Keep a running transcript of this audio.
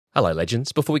Hello,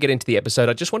 legends. Before we get into the episode,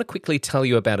 I just want to quickly tell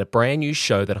you about a brand new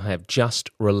show that I have just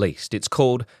released. It's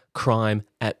called Crime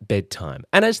at Bedtime.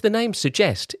 And as the name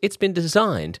suggests, it's been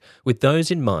designed with those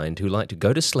in mind who like to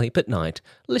go to sleep at night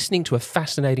listening to a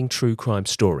fascinating true crime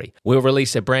story. We'll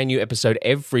release a brand new episode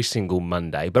every single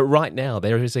Monday, but right now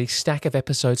there is a stack of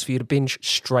episodes for you to binge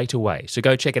straight away. So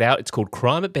go check it out. It's called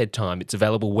Crime at Bedtime. It's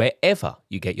available wherever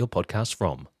you get your podcasts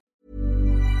from.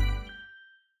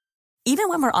 Even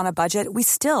when we're on a budget, we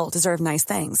still deserve nice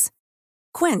things.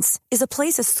 Quince is a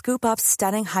place to scoop up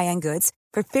stunning high-end goods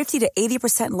for 50 to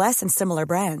 80% less than similar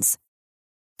brands.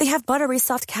 They have buttery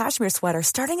soft cashmere sweaters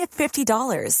starting at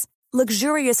 $50,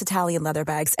 luxurious Italian leather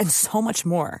bags, and so much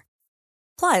more.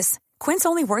 Plus, Quince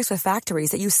only works with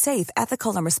factories that use safe,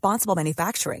 ethical, and responsible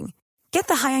manufacturing. Get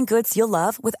the high-end goods you'll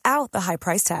love without the high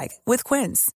price tag with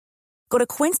Quince. Go to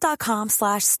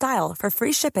quince.com/style for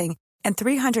free shipping and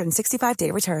 365-day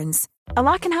returns. A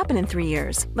lot can happen in 3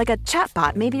 years, like a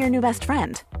chatbot may be your new best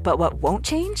friend. But what won't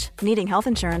change? Needing health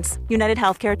insurance. United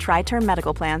Healthcare Tri-Term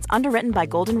Medical Plans, underwritten by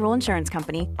Golden Rule Insurance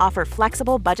Company, offer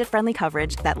flexible, budget-friendly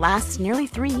coverage that lasts nearly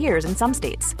 3 years in some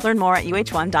states. Learn more at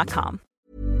uh1.com.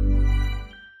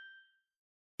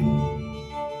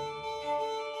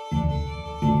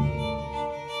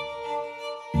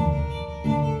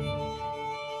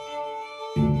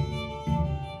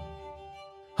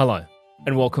 Hello,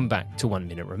 and welcome back to 1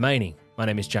 Minute Remaining. My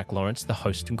name is Jack Lawrence, the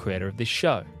host and creator of this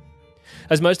show.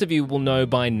 As most of you will know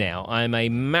by now, I am a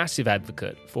massive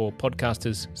advocate for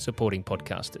podcasters supporting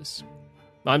podcasters.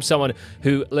 I'm someone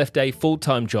who left a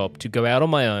full-time job to go out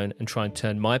on my own and try and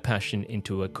turn my passion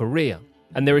into a career.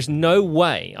 And there is no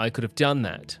way I could have done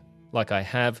that like I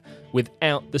have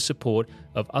without the support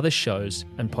of other shows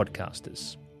and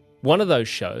podcasters. One of those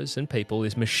shows and people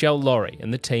is Michelle Laurie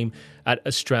and the team at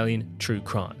Australian True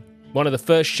Crime. One of the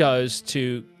first shows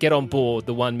to get on board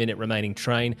the 1 Minute Remaining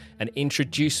train and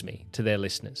introduce me to their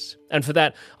listeners. And for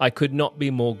that, I could not be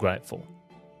more grateful.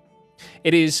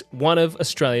 It is one of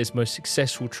Australia's most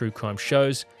successful true crime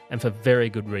shows, and for very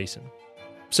good reason.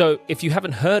 So if you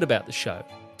haven't heard about the show,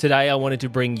 today I wanted to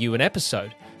bring you an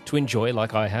episode to enjoy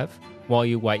like I have while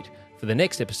you wait for the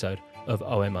next episode of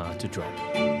OMR to drop.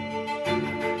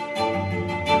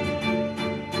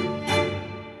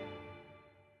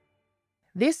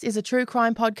 This is a true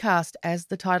crime podcast, as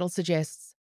the title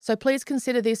suggests, so please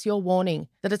consider this your warning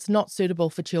that it's not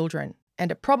suitable for children, and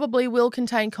it probably will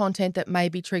contain content that may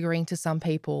be triggering to some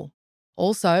people.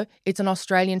 Also, it's an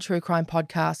Australian true crime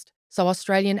podcast, so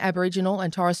Australian Aboriginal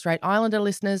and Torres Strait Islander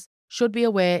listeners should be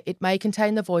aware it may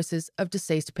contain the voices of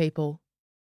deceased people.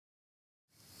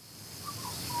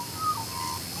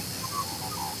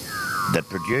 The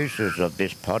producers of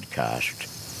this podcast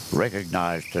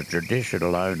recognise the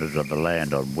traditional owners of the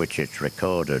land on which it's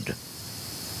recorded.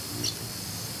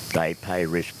 They pay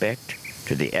respect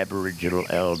to the Aboriginal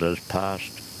elders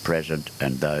past, present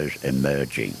and those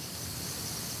emerging.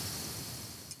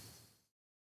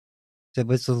 It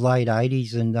was the late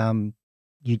 80s and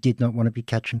you did not want to be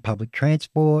catching public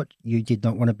transport. You did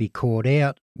not want to be caught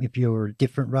out if you were a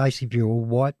different race, if you were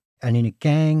white and in a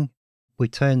gang. We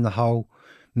turned the whole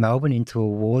Melbourne into a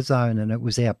war zone, and it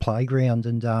was our playground,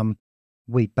 and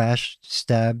we bashed,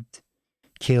 stabbed,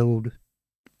 killed,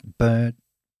 burnt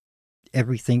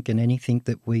everything and anything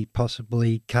that we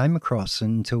possibly came across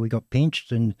until we got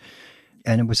pinched, and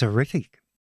it was horrific.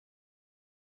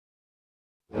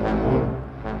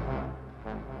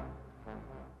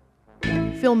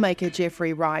 Filmmaker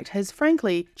Jeffrey Wright has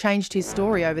frankly changed his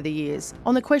story over the years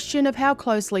on the question of how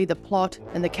closely the plot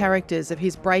and the characters of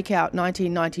his breakout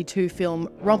 1992 film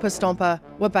Romper, Stomper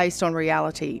were based on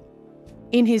reality.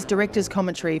 In his director's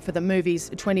commentary for the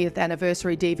movie's 20th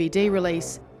anniversary DVD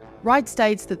release, Wright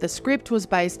states that the script was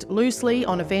based loosely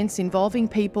on events involving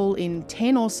people in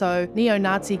 10 or so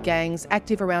neo-Nazi gangs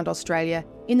active around Australia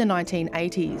in the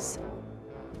 1980s.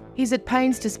 He's at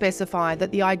pains to specify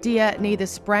that the idea neither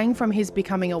sprang from his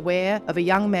becoming aware of a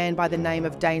young man by the name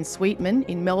of Dane Sweetman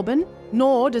in Melbourne,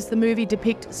 nor does the movie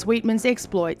depict Sweetman's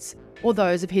exploits or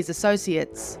those of his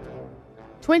associates.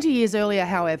 20 years earlier,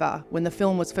 however, when the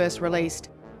film was first released,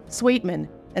 Sweetman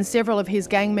and several of his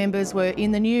gang members were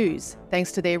in the news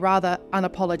thanks to their rather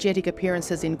unapologetic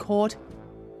appearances in court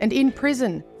and in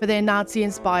prison for their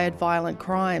Nazi-inspired violent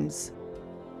crimes.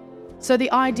 So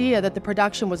the idea that the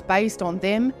production was based on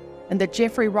them and that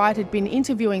Jeffrey Wright had been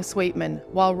interviewing Sweetman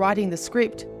while writing the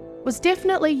script was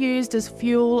definitely used as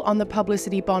fuel on the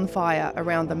publicity bonfire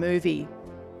around the movie.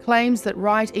 Claims that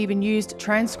Wright even used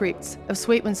transcripts of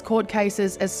Sweetman's court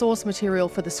cases as source material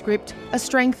for the script are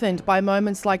strengthened by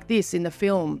moments like this in the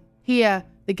film. Here,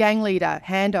 the gang leader,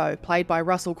 Hando, played by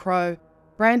Russell Crowe,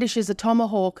 brandishes a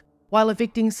tomahawk while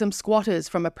evicting some squatters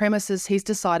from a premises he's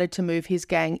decided to move his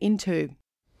gang into.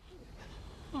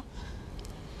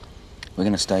 We're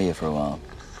going to stay here for a while.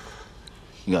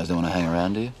 You guys don't want to hang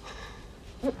around, do you?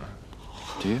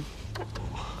 Do you?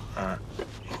 Now,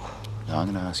 I'm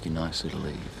going to ask you nicely to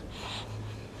leave.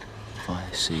 If I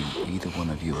see either one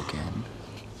of you again,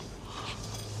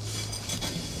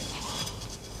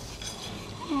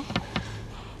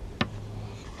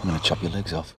 I'm going to chop your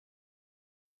legs off.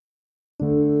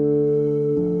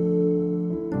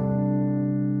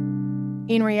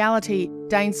 In reality,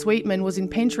 Dane Sweetman was in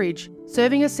Pentridge,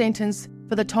 serving a sentence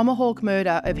for the tomahawk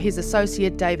murder of his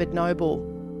associate David Noble.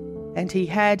 And he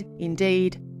had,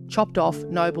 indeed, chopped off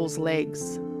Noble's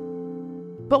legs.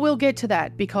 But we'll get to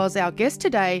that because our guest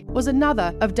today was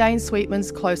another of Dane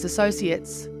Sweetman's close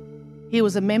associates. He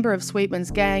was a member of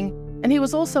Sweetman's gang, and he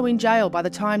was also in jail by the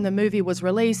time the movie was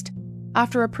released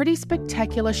after a pretty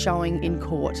spectacular showing in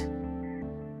court.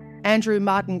 Andrew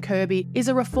Martin Kirby is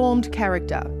a reformed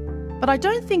character, but I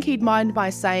don't think he'd mind my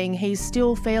saying he's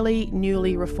still fairly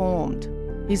newly reformed.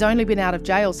 He's only been out of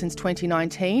jail since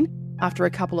 2019 after a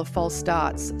couple of false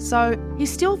starts, so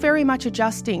he's still very much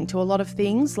adjusting to a lot of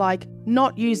things like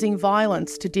not using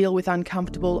violence to deal with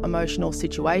uncomfortable emotional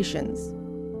situations.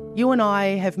 You and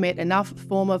I have met enough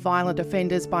former violent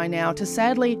offenders by now to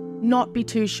sadly not be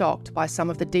too shocked by some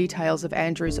of the details of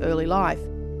Andrew's early life,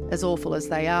 as awful as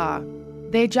they are.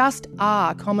 There just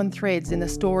are common threads in the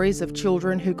stories of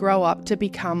children who grow up to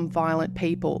become violent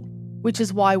people, which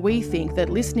is why we think that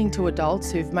listening to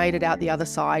adults who've made it out the other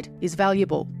side is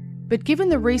valuable. But given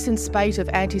the recent spate of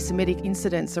anti-Semitic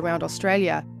incidents around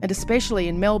Australia, and especially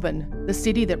in Melbourne, the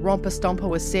city that Romper Stomper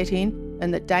was set in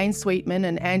and that Dane Sweetman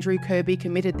and Andrew Kirby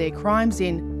committed their crimes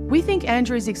in, we think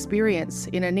Andrew's experience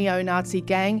in a neo-Nazi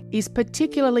gang is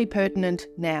particularly pertinent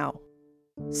now.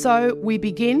 So we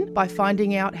begin by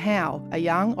finding out how a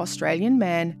young Australian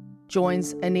man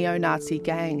joins a neo-Nazi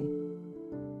gang.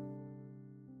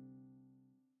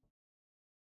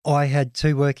 I had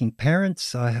two working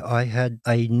parents. I had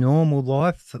a normal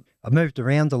life. I moved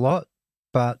around a lot,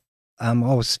 but I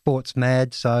was sports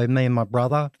mad. So me and my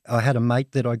brother, I had a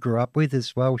mate that I grew up with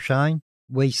as well, Shane.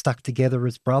 We stuck together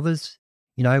as brothers.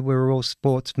 You know, we were all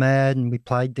sports mad and we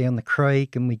played down the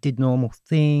creek and we did normal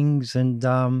things. And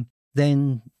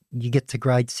then you get to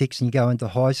grade 6 and you go into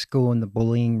high school and the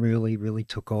bullying really, really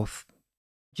took off.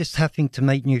 Just having to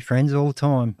meet new friends all the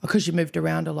time. Because you moved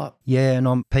around a lot. Yeah,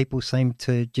 and people seem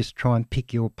to just try and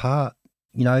pick you apart.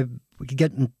 You know, you're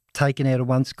getting taken out of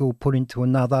one school, put into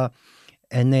another,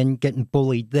 and then getting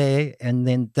bullied there, and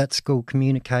then that school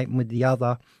communicating with the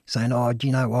other, saying, oh, do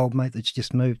you know old mate that's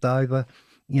just moved over?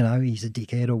 You know, he's a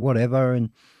dickhead or whatever.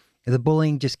 And the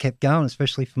bullying just kept going,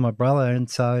 especially for my brother. And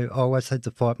so I always had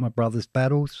to fight my brother's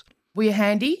battles. Were you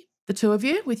handy, the two of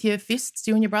you, with your fists,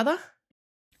 you and your brother?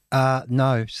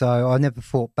 No, so I never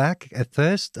fought back at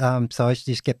first. So I used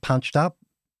to just get punched up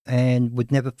and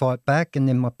would never fight back. And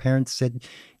then my parents said,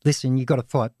 listen, you got to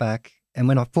fight back. And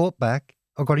when I fought back,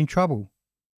 I got in trouble.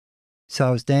 So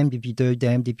I was damned if you do,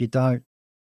 damned if you don't.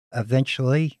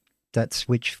 Eventually, that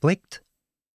switch flicked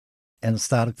and I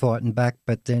started fighting back.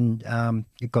 But then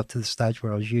it got to the stage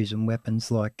where I was using weapons.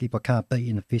 Like if I can't beat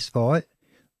you in a fist fight,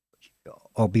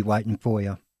 I'll be waiting for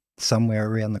you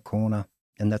somewhere around the corner.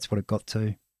 And that's what it got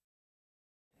to.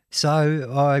 So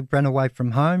I ran away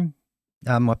from home.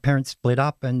 My parents split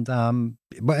up and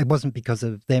it wasn't because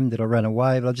of them that I ran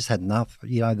away, but I just had enough,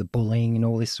 you know, the bullying and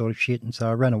all this sort of shit. And so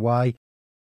I ran away.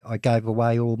 I gave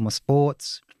away all my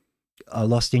sports. I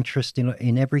lost interest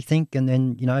in everything. And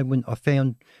then, you know, when I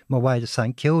found my way to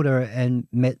St Kilda and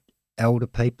met elder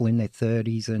people in their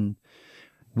 30s and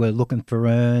were looking for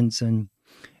urns, and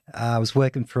I was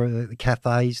working for the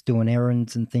cafes doing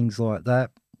errands and things like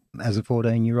that as a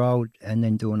 14-year-old, and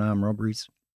then doing armed robberies.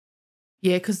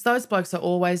 Yeah, because those blokes are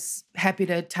always happy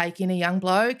to take in a young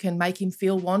bloke and make him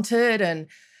feel wanted and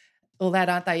all that,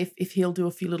 aren't they, if he'll do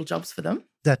a few little jobs for them?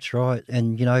 That's right.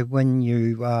 And, you know, when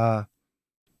you are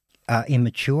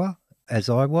immature, as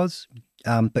I was,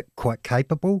 but quite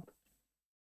capable,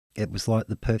 it was like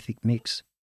the perfect mix.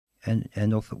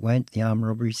 And off it went. The armed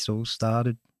robberies all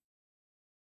started.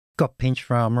 Got pinched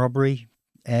for armed robbery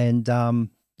and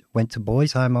went to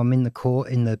boys' home. I'm in the court,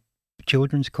 in the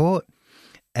children's court,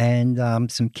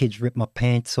 and some kids ripped my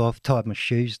pants off, tied my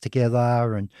shoes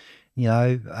together, and you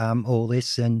know all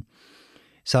this. And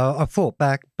so I fought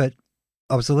back, but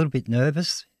I was a little bit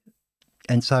nervous.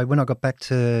 And so when I got back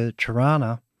to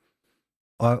Tirana,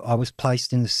 I was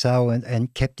placed in the cell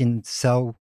and kept in the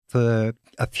cell for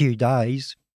a few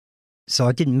days. So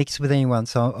I didn't mix with anyone.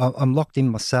 So I'm locked in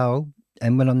my cell.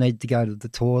 And when I needed to go to the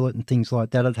toilet and things like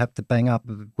that, I'd have to bang up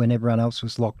when everyone else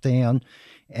was locked down,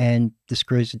 and the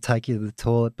screws would take you to the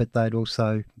toilet, but they'd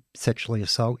also sexually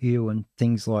assault you and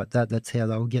things like that. That's how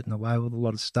they were getting away with a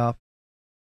lot of stuff.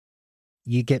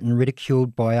 You're getting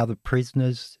ridiculed by other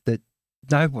prisoners that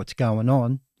know what's going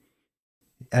on.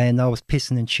 And I was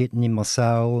pissing and shitting in my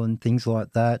cell and things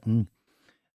like that, and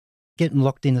getting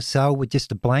locked in a cell with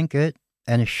just a blanket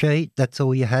and a sheet. That's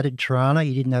all you had in Toronto.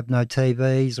 You didn't have no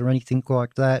TVs or anything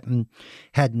like that, and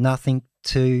had nothing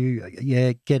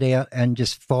to get out and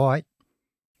just fight.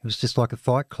 It was just like a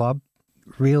fight club.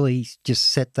 Really just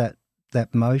set that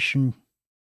motion.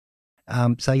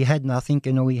 So you had nothing,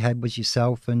 and all you had was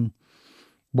yourself and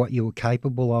what you were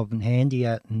capable of and handy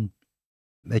at. And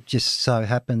it just so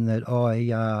happened that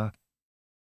I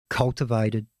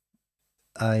cultivated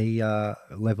a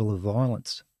level of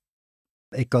violence.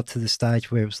 It got to the stage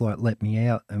where it was like, let me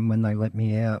out. And when they let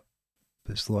me out,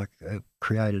 it was like it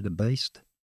created a beast.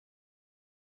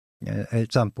 Yeah,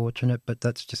 it's unfortunate, but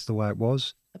that's just the way it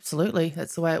was. Absolutely,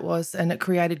 that's the way it was. And it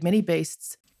created many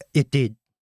beasts. It did.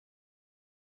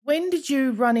 When did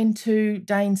you run into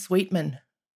Dane Sweetman?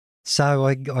 So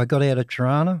I got out of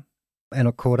Toronto, and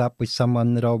I caught up with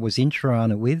someone that I was in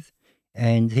Toronto with,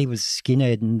 and he was a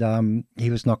skinhead, and he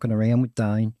was knocking around with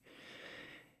Dane.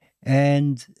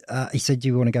 And he said, do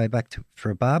you want to go back for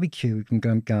a barbecue? We can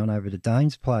go going over to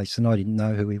Dane's place. And I didn't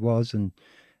know who he was. And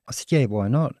I said, yeah, why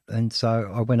not? And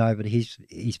so I went over to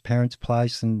his parents'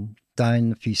 place, and Dane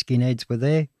and a few skinheads were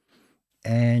there,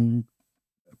 and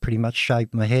pretty much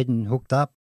shaved my head and hooked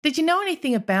up. Did you know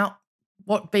anything about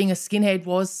what being a skinhead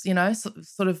was,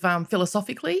 sort of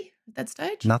philosophically at that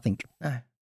stage? Nothing. No.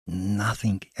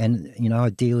 Nothing. And, I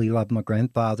dearly loved my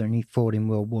grandfather, and he fought in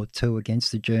World War II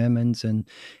against the Germans and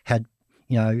had,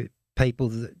 people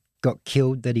that got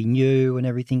killed that he knew and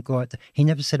everything like that. He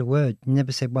never said a word. He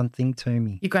never said one thing to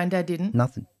me. Your granddad didn't?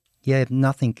 Nothing. Yeah,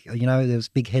 nothing. There was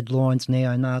big headlines,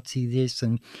 neo-Nazi this,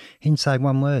 and he didn't say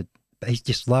one word. But he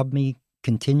just loved me,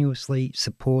 continuously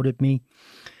supported me.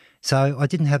 So I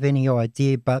didn't have any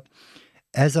idea, but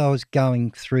as I was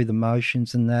going through the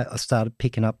motions and that, I started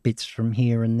picking up bits from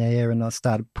here and there, and I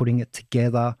started putting it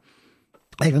together.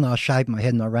 Even though I shaved my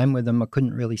head and I ran with them, I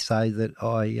couldn't really say that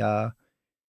I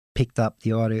picked up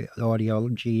the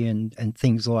ideology and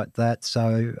things like that.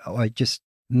 So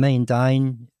me and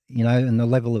Dane, and the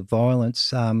level of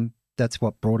violence, that's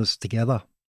what brought us together.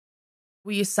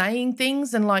 Were you saying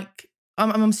things and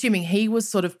I'm assuming he was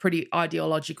sort of pretty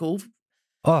ideological?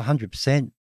 Oh,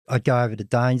 100%. I'd go over to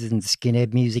Dane's and the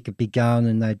skinhead music would be going,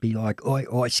 and they'd be like, oi,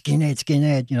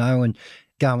 skinhead, and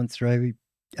going through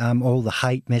all the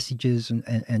hate messages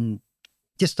and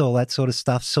just all that sort of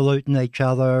stuff, saluting each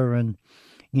other and,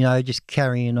 just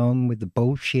carrying on with the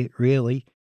bullshit, really.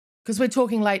 Because we're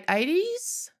talking late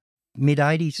 80s?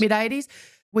 Mid-80s. Mid-80s.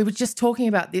 We were just talking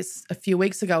about this a few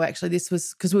weeks ago, actually. This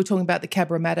was because we were talking about the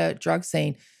Cabramatta drug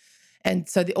scene. And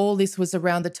so all this was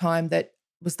around the time that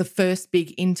was the first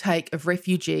big intake of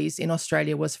refugees in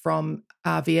Australia was from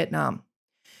Vietnam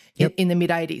in the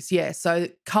mid-80s. Yeah, so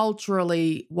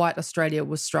culturally, white Australia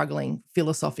was struggling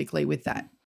philosophically with that.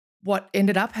 What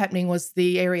ended up happening was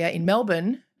the area in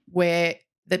Melbourne where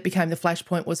that became the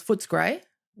flashpoint was Footscray,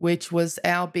 which was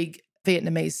our big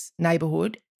Vietnamese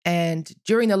neighbourhood. And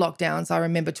during the lockdowns, I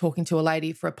remember talking to a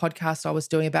lady for a podcast I was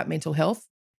doing about mental health,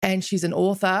 and she's an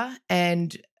author.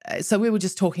 And so we were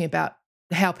just talking about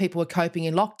how people were coping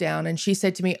in lockdown. And she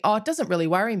said to me, it doesn't really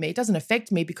worry me. It doesn't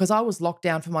affect me because I was locked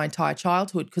down for my entire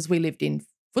childhood because we lived in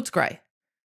Footscray.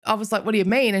 I was like, what do you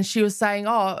mean? And she was saying,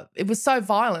 it was so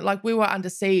violent. Like we were under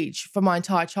siege for my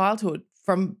entire childhood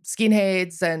from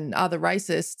skinheads and other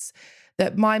racists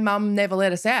that my mum never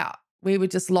let us out. We were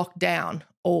just locked down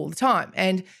all the time.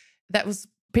 And that was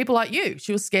people like you.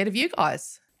 She was scared of you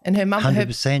guys. And her mum,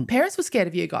 100%. Her parents were scared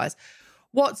of you guys.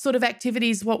 What sort of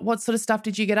activities, what sort of stuff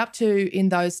did you get up to in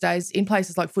those days in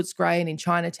places like Footscray and in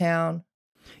Chinatown?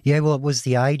 Yeah, well, it was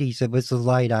the 80s. It was the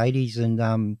late 80s,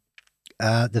 and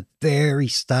the very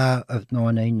start of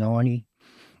 1990,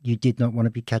 you did not want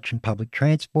to be catching public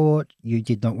transport. You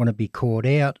did not want to be caught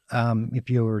out if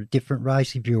you were a different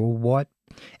race, if you were white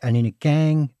and in a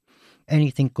gang,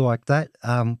 anything like that.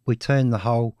 We turned the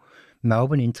whole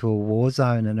Melbourne into a war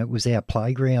zone, and it was our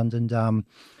playground, and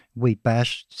we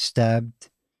bashed, stabbed,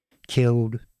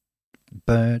 killed,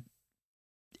 burnt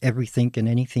everything and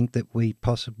anything that we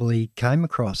possibly came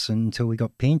across until we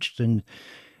got pinched, and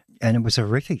it was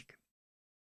horrific.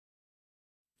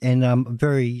 And I'm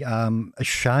very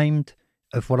ashamed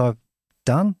of what I've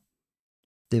done.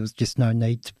 There was just no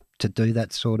need to do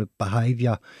that sort of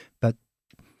behaviour. But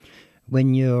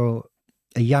when you're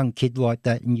a young kid like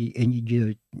that, and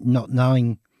you're not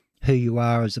knowing who you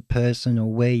are as a person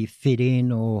or where you fit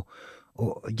in, or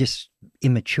just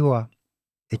immature.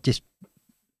 It just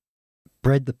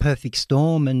bred the perfect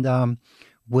storm, and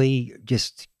we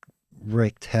just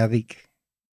wreaked havoc.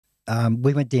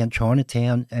 We went down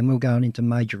Chinatown and we were going into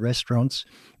major restaurants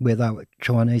where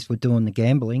Chinese were doing the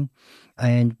gambling,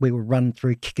 and we were running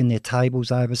through, kicking their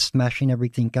tables over, smashing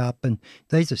everything up. And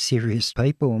these are serious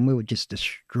people, and we were just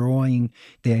destroying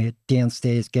their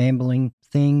downstairs gambling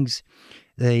things.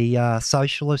 The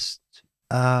socialist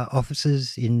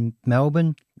offices in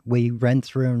Melbourne, we ran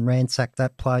through and ransacked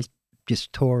that place,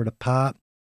 just tore it apart.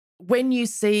 When you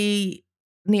see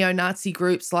neo-Nazi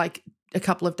groups like a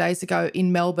couple of days ago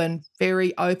in Melbourne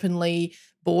very openly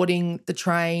boarding the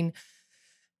train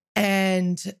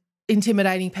and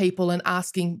intimidating people and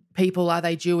asking people, are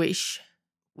they Jewish?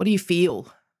 What do you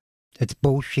feel? It's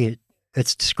bullshit.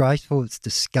 It's disgraceful. It's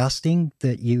disgusting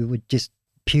that you would just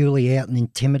purely out and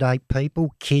intimidate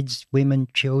people, kids, women,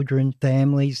 children,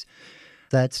 families.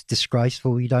 That's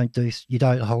disgraceful. You don't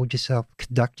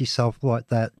conduct yourself like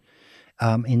that.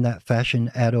 In that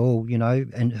fashion at all,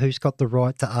 and who's got the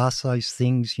right to ask those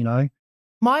things,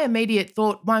 My immediate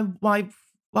thought, I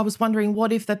was wondering,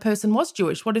 what if the person was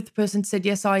Jewish? What if the person said,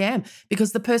 yes, I am?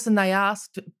 Because the person they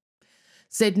asked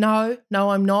said, no,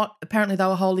 I'm not. Apparently they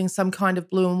were holding some kind of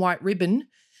blue and white ribbon,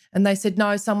 and they said,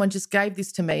 no, someone just gave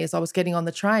this to me as I was getting on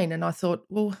the train. And I thought,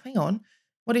 well, hang on,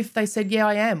 what if they said, yeah,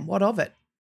 I am? What of it?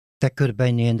 That could have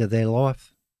been the end of their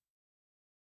life.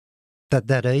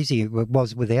 That easy it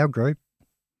was with our group.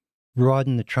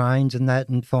 Riding the trains and that,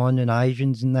 and finding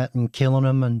Asians and that, and killing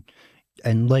them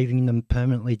and leaving them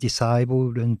permanently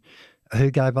disabled. And who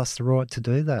gave us the right to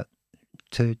do that?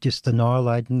 To just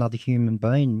annihilate another human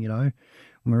being,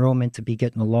 We're all meant to be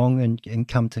getting along and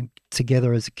come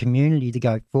together as a community to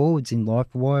go forwards in life.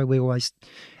 Why are we always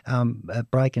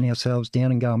breaking ourselves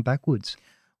down and going backwards?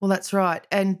 Well, that's right.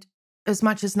 And as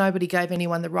much as nobody gave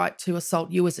anyone the right to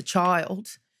assault you as a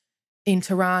child in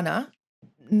Tirana,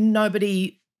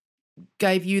 nobody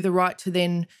gave you the right to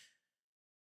then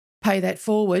pay that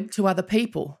forward to other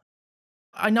people.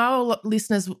 I know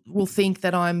listeners will think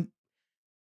that I'm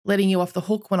letting you off the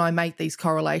hook when I make these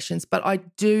correlations, but I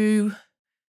do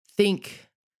think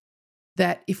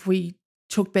that if we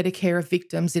took better care of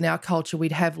victims in our culture,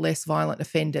 we'd have less violent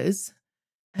offenders.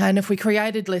 And if we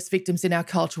created less victims in our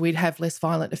culture, we'd have less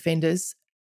violent offenders.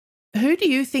 Who do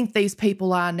you think these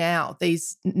people are now,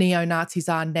 these neo-Nazis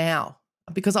are now?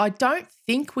 Because I don't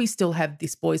think we still have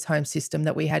this boys' home system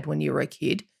that we had when you were a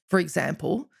kid, for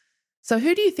example. So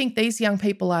who do you think these young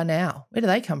people are now? Where do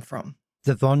they come from?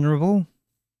 The vulnerable,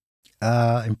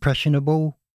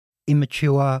 impressionable,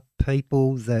 immature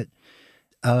people that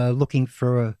are looking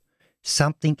for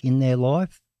something in their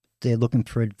life. They're looking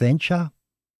for adventure,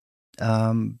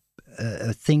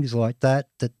 things like that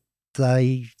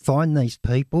they find these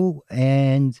people,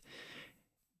 and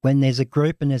when there's a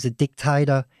group and there's a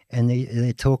dictator and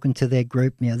they're talking to their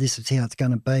group, this is how it's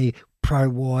going to be,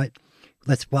 pro-white,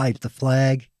 let's wave the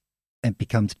flag, it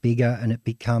becomes bigger and it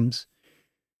becomes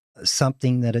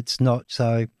something that it's not.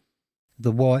 So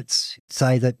the whites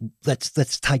say that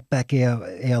let's take back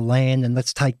our land and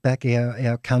let's take back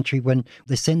our country, when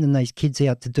they're sending these kids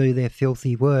out to do their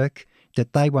filthy work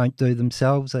that they won't do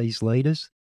themselves, these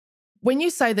leaders. When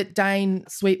you say that Dane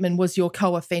Sweetman was your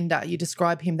co-offender, you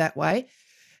describe him that way,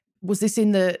 was this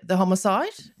in the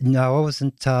homicide? No, I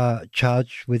wasn't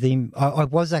charged with him. I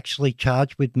was actually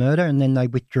charged with murder, and then they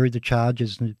withdrew the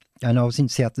charges, and I was in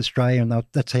South Australia, and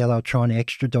that's how they were trying to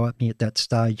extradite me at that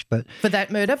stage. But for that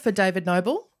murder, for David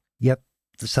Noble? Yep.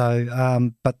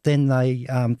 So, but then they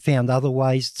found other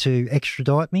ways to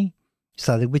extradite me.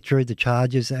 So they withdrew the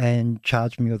charges and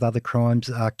charged me with other crimes,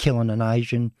 killing an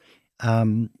Asian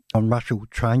on Russell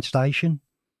train station,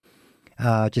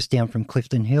 just down from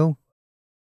Clifton Hill.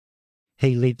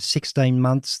 He lived 16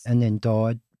 months and then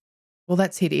died. Well,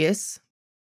 that's hideous.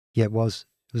 Yeah, it was.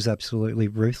 It was absolutely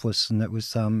ruthless, and it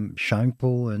was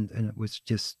shameful, and it was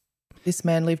just... This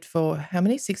man lived for how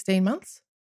many, 16 months?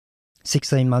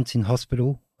 16 months in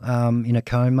hospital, in a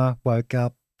coma, woke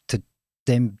up, to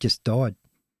them just died.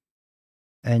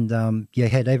 And,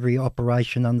 had every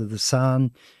operation under the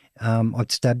sun.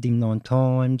 I'd stabbed him 9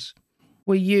 times.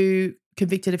 Were you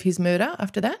convicted of his murder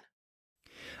after that?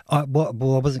 I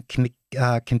wasn't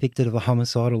convicted of a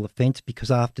homicidal offence,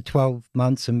 because after 12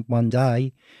 months and 1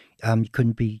 day, you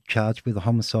couldn't be charged with a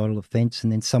homicidal offence,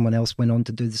 and then someone else went on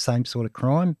to do the same sort of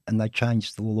crime, and they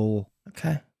changed the law.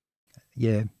 Okay.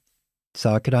 Yeah.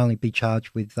 So I could only be charged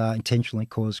with intentionally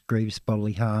caused grievous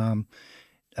bodily harm,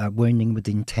 wounding with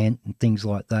intent and things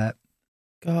like that.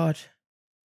 God.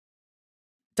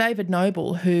 David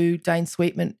Noble, who Dane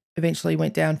Sweetman eventually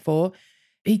went down for,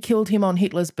 he killed him on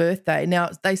Hitler's birthday. Now,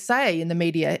 they say in the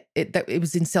media that it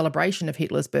was in celebration of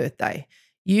Hitler's birthday.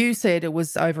 You said it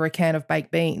was over a can of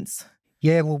baked beans.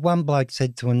 Yeah, well, one bloke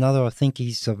said to another, I think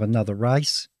he's of another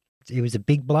race. He was a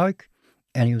big bloke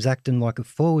and he was acting like a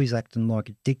fool. He's acting like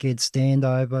a dickhead,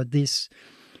 standover, this,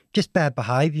 just bad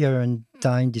behaviour. And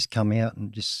Dane just come out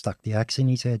and just stuck the axe in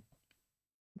his head.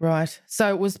 Right. So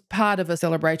it was part of a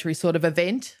celebratory sort of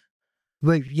event?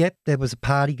 Well, yep, there was a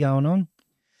party going on.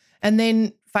 And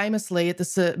then famously at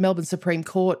the Melbourne Supreme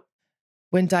Court,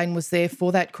 when Dane was there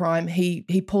for that crime, he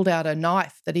pulled out a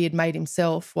knife that he had made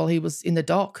himself while he was in the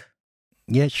dock.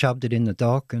 Yeah, shoved it in the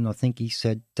dock, and I think he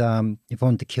said, if I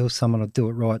wanted to kill someone, I'd do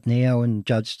it right now, and the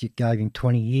judge gave him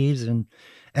 20 years. And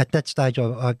at that stage,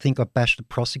 I think I bashed the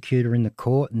prosecutor in the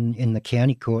court and in the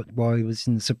county court while he was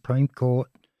in the Supreme Court.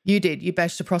 You did? You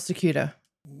bashed the prosecutor?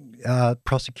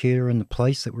 Prosecutor and the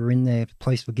police that were in there. The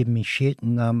police were giving me shit,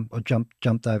 and I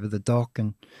jumped over the dock,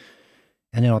 and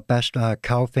then I bashed a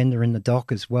co-offender in the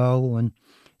dock as well. And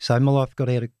so my life got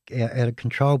out of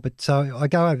control. But so I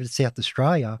go over to South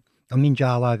Australia. I'm in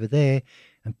jail over there,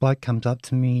 and a bloke comes up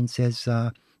to me and says,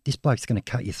 this bloke's going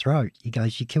to cut your throat. He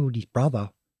goes, you killed his brother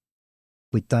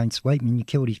with Dane Sweetman. You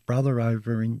killed his brother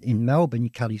over in Melbourne. You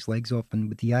cut his legs off and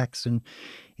with the axe. And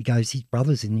he goes, his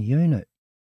brother's in the unit.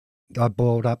 I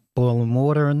boiled up boiling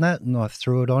water and that, and I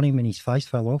threw it on him and his face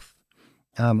fell off.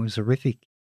 It was horrific.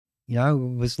 You know,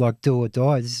 it was like do or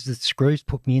die. This is the Screws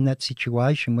put me in that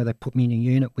situation where they put me in a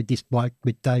unit with this bloke,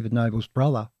 with David Noble's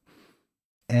brother.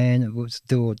 And it was a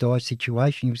do or die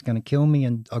situation. He was going to kill me,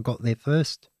 and I got there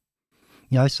first.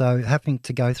 You know, so having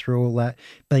to go through all that,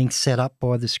 being set up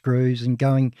by the Screws and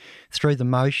going through the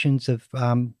motions of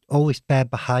all this bad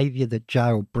behaviour that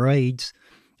jail breeds,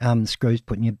 the Screws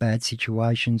put in you bad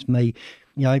situations. Me,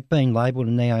 you know, being labelled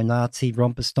a neo-Nazi,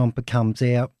 Romper Stomper comes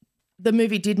out. The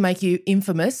movie did make you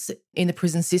infamous in the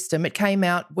prison system. It came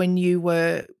out when you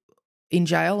were in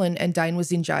jail and Dane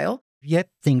was in jail. Yep,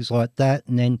 things like that.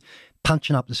 And then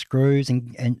punching up the Screws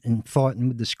and fighting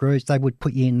with the Screws. They would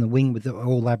put you in the wing with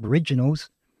all Aboriginals,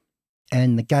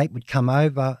 and the gate would come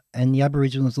over and the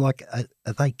Aboriginals were like,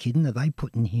 are they kidding? Are they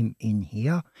putting him in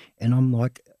here? And I'm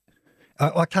like,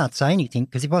 I can't say anything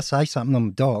because if I say something, I'm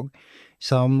a dog.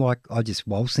 So I'm like, I just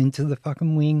waltz into the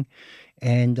fucking wing,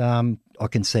 and I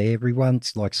can see everyone.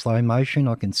 It's like slow motion.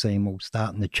 I can see them all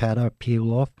starting to chatter,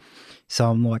 peel off. So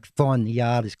I'm like, find the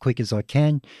yard as quick as I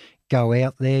can, go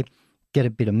out there, get a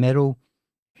bit of metal,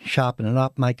 sharpen it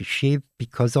up, make a shiv,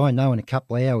 because I know in a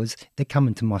couple of hours they're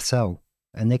coming to my cell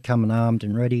and they're coming armed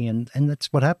and ready, and that's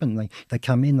what happened. They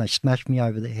come in, they smashed me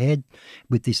over the head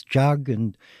with this jug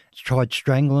and tried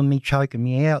strangling me, choking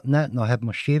me out and that, and I have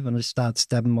my shiv and I start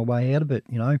stabbing my way out of it,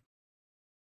 you know.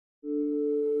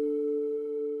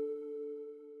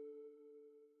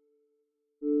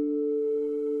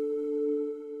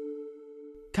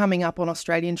 Coming up on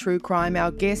Australian True Crime, our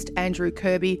guest, Andrew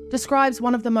Kirby, describes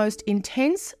one of the most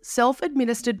intense,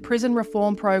 self-administered prison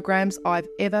reform programs I've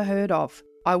ever heard of.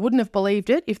 I wouldn't have believed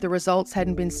it if the results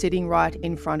hadn't been sitting right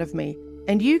in front of me.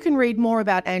 And you can read more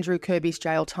about Andrew Kirby's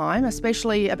jail time,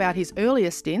 especially about his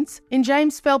earlier stints, in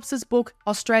James Phelps's book,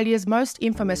 Australia's Most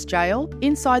Infamous Jail,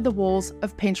 Inside the Walls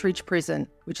of Pentridge Prison,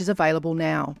 which is available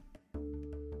now.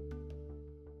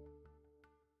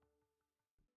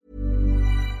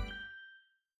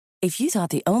 If you thought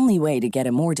the only way to get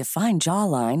a more defined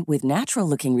jawline with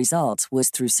natural-looking results was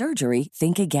through surgery,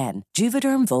 think again.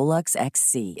 Juvederm Volux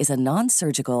XC is a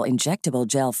non-surgical injectable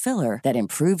gel filler that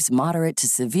improves moderate to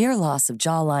severe loss of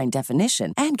jawline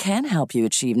definition and can help you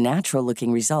achieve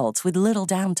natural-looking results with little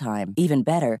downtime. Even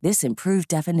better, this improved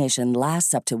definition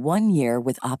lasts up to 1 year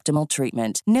with optimal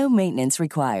treatment. No maintenance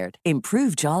required.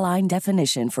 Improve jawline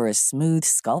definition for a smooth,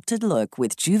 sculpted look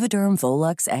with Juvederm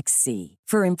Volux XC.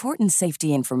 For important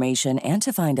safety information and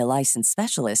to find a licensed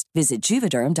specialist, visit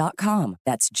Juvederm.com.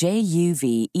 That's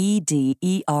Juvederm.com.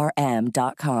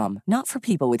 Not for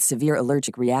people with severe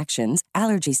allergic reactions,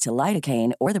 allergies to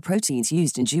lidocaine, or the proteins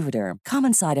used in Juvederm.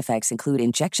 Common side effects include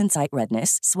injection site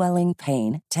redness, swelling,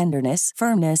 pain, tenderness,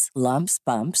 firmness, lumps,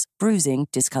 bumps, bruising,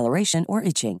 discoloration, or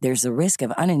itching. There's a risk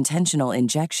of unintentional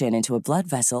injection into a blood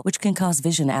vessel, which can cause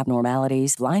vision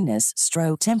abnormalities, blindness,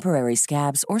 stroke, temporary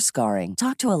scabs, or scarring.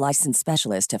 Talk to a licensed specialist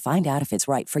to find out if it's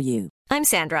right for you. I'm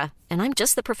Sandra, and I'm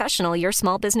just the professional your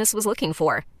small business was looking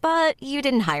for. But you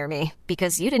didn't hire me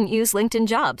because you didn't use LinkedIn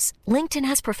Jobs. LinkedIn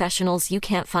has professionals you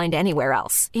can't find anywhere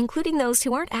else, including those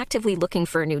who aren't actively looking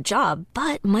for a new job,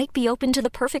 but might be open to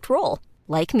the perfect role,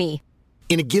 like me.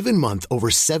 In a given month, over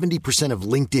 70% of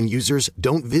LinkedIn users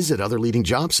don't visit other leading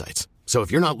job sites. So if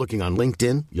you're not looking on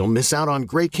LinkedIn, you'll miss out on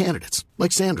great candidates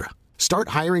like Sandra. Start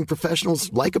hiring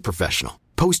professionals like a professional.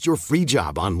 Post your free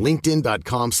job on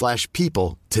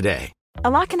linkedin.com/people today. A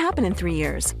lot can happen in 3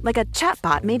 years, like a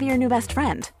chatbot may be your new best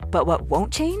friend. But what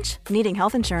won't change? Needing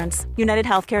health insurance. United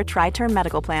Healthcare Tri-Term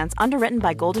Medical Plans, underwritten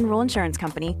by Golden Rule Insurance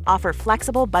Company, offer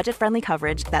flexible, budget-friendly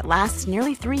coverage that lasts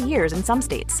nearly 3 years in some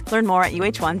states. Learn more at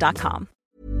uh1.com.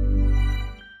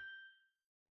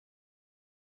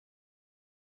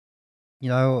 You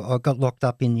know, I got locked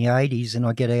up in the 80s and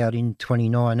I get out in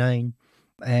 2019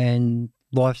 and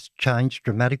life's changed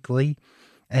dramatically.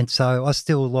 And so I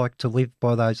still like to live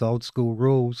by those old school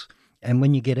rules. And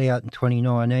when you get out in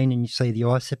 2019 and you see the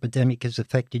ice epidemic has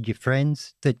affected your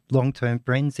friends, that long-term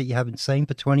friends that you haven't seen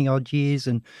for 20 odd years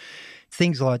and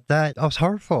things like that, I was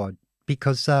horrified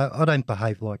because I don't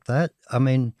behave like that. I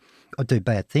mean, I do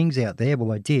bad things out there.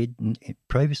 Well, I did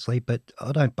previously, but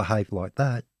I don't behave like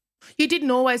that. You didn't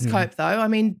always cope, though. I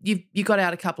mean, you got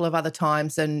out a couple of other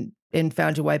times and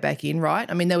found your way back in, right?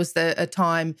 I mean, there was a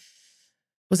time,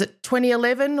 was it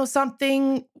 2011 or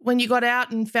something, when you got out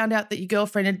and found out that your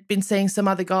girlfriend had been seeing some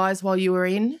other guys while you were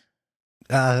in?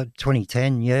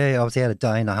 2010, yeah. I was out a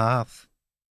day and a half.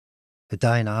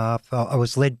 I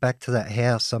was led back to that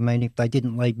house. I mean, if they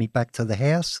didn't lead me back to the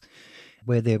house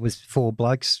where there was 4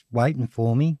 blokes waiting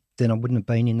for me, then I wouldn't have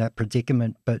been in that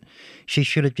predicament. But she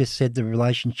should have just said the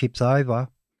relationship's over.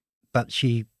 But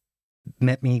she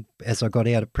met me as I got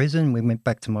out of prison. We went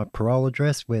back to my parole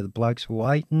address where the blokes were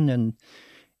waiting. And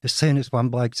as soon as one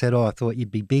bloke said, "Oh, I thought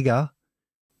you'd be bigger,"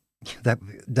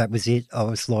 that was it. I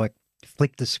was like,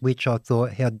 flicked the switch. I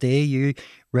thought, how dare you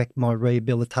wreck my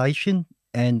rehabilitation?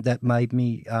 And that made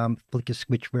me flick a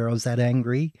switch where I was that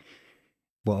angry.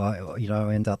 Well,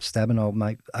 I end up stabbing old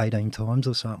mate 18 times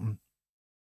or something.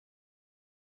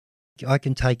 I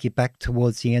can take you back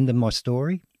towards the end of my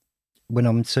story when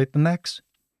I'm in Supermax,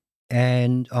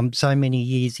 and I'm so many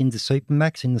years into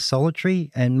Supermax in the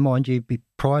solitary, and mind you,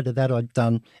 prior to that I'd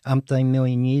done umpteen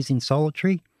million years in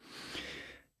solitary.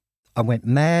 I went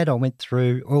mad. I went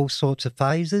through all sorts of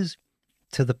phases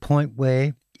to the point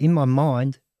where in my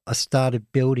mind I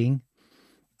started building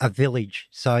a village.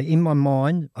 So in my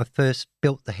mind, I first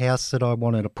built the house that I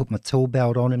wanted. I put my tool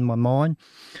belt on in my mind.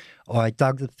 I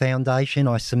dug the foundation,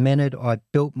 I cemented, I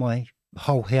built my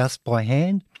whole house by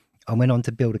hand. I went on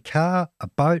to build a car, a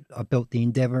boat. I built the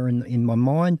Endeavour in my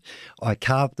mind. I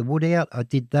carved the wood out. I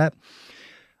did that.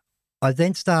 I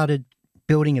then started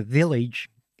building a village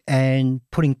and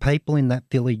putting people in that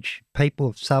village, people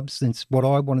of substance, what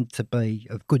I wanted to be,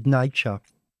 of good nature.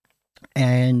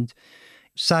 And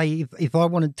say if I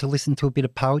wanted to listen to a bit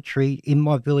of poetry, in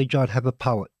my village I'd have a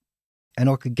poet. And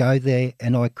I could go there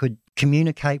and I could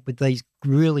communicate with these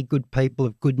really good people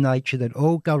of good nature that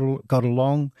all got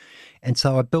along. And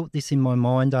so I built this in my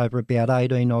mind over about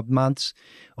 18 odd months.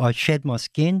 I shed my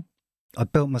skin. I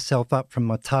built myself up from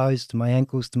my toes to my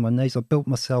ankles to my knees. I built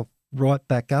myself right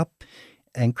back up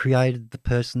and created the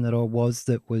person that I was,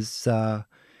 that was a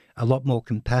lot more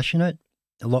compassionate,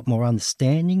 a lot more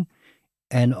understanding.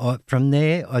 And from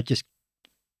there, I just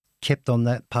kept on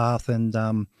that path. And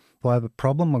if I have a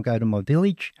problem, I'll go to my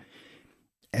village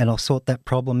and I'll sort that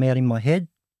problem out in my head,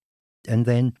 and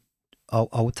then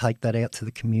I'll take that out to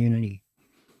the community.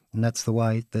 And that's the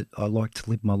way that I like to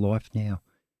live my life now.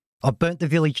 I've burnt the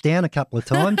village down a couple of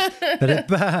times,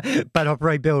 but I've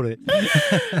rebuilt it.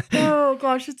 Oh,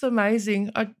 gosh, it's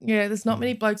amazing. There's not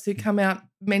many blokes who come out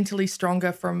mentally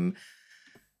stronger from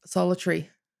solitary.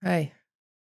 Hey.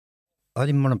 I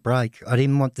didn't want to break. I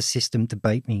didn't want the system to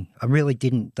beat me. I really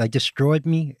didn't. They destroyed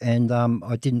me, and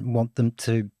I didn't want them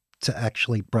to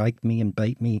actually break me and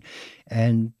beat me.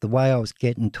 And the way I was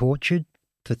getting tortured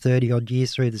for 30-odd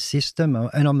years through the system,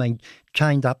 and I mean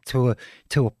chained up to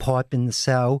a pipe in the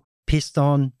cell, pissed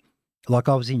on, like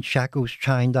I was in shackles,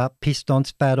 chained up, pissed on,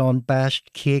 spat on,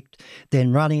 bashed, kicked,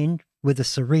 then run in with a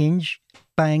syringe,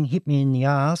 bang, hit me in the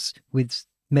arse with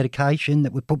medication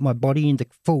that would put my body into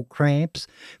full cramps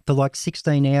for like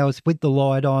 16 hours with the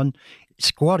light on,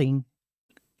 squatting,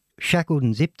 shackled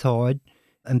and zip-tied,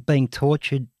 and being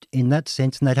tortured in that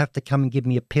sense. And they'd have to come and give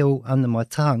me a pill under my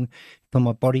tongue for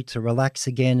my body to relax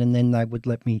again, and then they would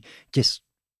let me just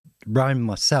roam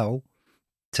my cell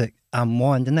to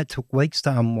unwind. And that took weeks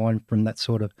to unwind from that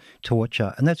sort of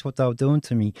torture. And that's what they were doing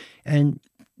to me. And,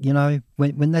 you know,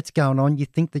 when that's going on, you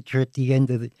think that you're at the end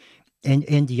of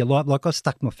your life. Like I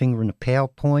stuck my finger in a power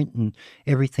point and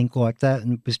everything like that,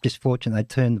 and it was just fortunate they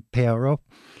turned the power off.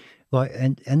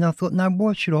 And I thought, no,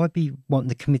 why should I be wanting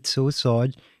to commit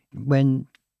suicide when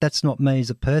that's not me as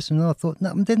a person? And I thought,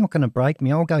 no, they're not going to break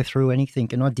me. I'll go through anything.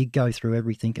 And I did go through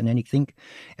everything and anything.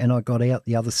 And I got out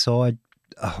the other side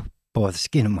by the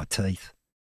skin of my teeth.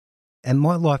 And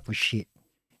my life was shit.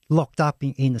 Locked up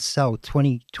in a cell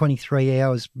 23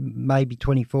 hours, maybe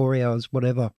 24 hours,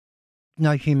 whatever.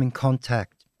 No human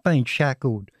contact, being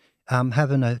shackled,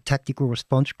 having a tactical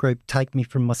response group take me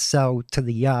from my cell to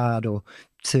the yard or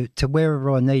to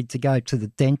wherever I need to go, to the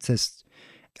dentist.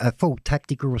 A full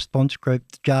tactical response group,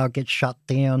 the jail gets shut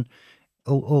down,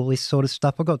 all this sort of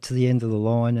stuff. I got to the end of the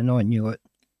line and I knew it.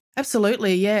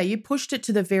 Absolutely, yeah. You pushed it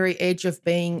to the very edge of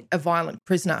being a violent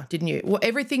prisoner, didn't you? Well,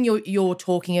 everything you're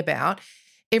talking about,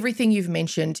 everything you've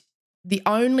mentioned, the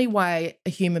only way a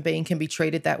human being can be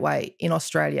treated that way in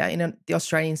Australia, the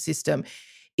Australian system,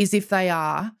 is if they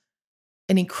are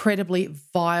an incredibly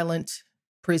violent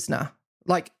prisoner.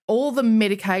 Like all the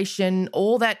medication,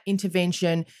 all that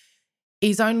intervention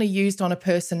is only used on a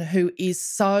person who is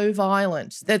so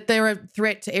violent that they're a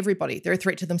threat to everybody. They're a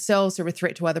threat to themselves, they're a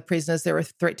threat to other prisoners, they're a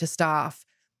threat to staff.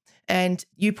 And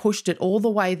you pushed it all the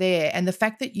way there. And the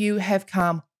fact that you have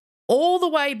come all the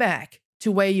way back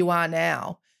to where you are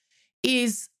now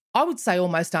is, I would say,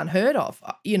 almost unheard of.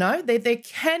 You know, there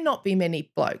cannot be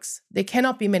many blokes, there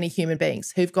cannot be many human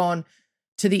beings who've gone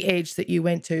to the edge that you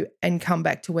went to and come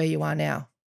back to where you are now.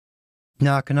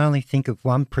 No, I can only think of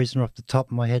one prisoner off the top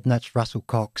of my head, and that's Russell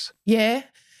Cox. Yeah,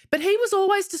 but he was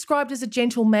always described as a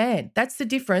gentle man. That's the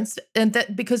difference, and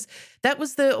that because that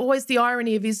was always the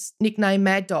irony of his nickname,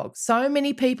 Mad Dog. So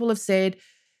many people have said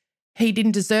he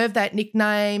didn't deserve that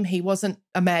nickname. He wasn't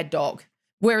a mad dog.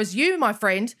 Whereas you, my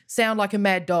friend, sound like a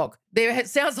mad dog. It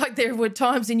sounds like there were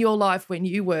times in your life when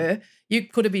you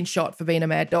could have been shot for being a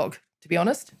mad dog, to be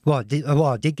honest. Well,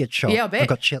 I did get shot. Yeah, I bet. I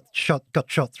got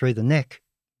shot through the neck.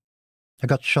 I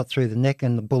got shot through the neck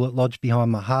and the bullet lodged behind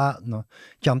my heart, and I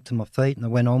jumped to my feet and I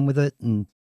went on with it.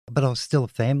 But I was still a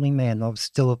family man. I was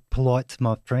still polite to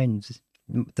my friends.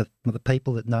 The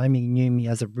people that know me knew me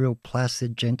as a real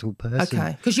placid, gentle person.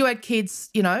 Okay, because you had kids,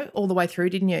 all the way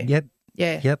through, didn't you? Yep.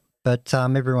 Yeah. Yep. But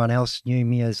everyone else knew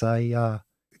me as a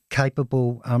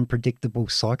capable, unpredictable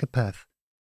psychopath.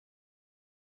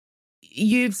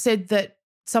 You've said that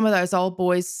some of those old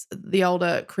boys, the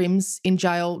older crims in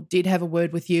jail, did have a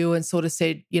word with you and sort of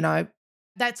said,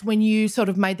 that's when you sort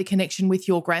of made the connection with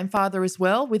your grandfather as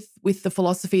well, with the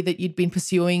philosophy that you'd been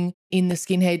pursuing in the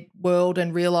skinhead world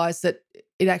and realised that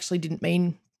it actually didn't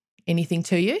mean anything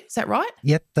to you. Is that right?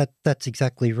 Yep, that's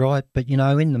exactly right. But,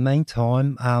 in the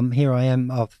meantime, here I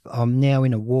am. I'm now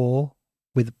in a war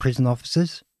with the prison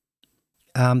officers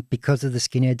because of the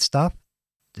skinhead stuff.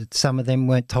 Some of them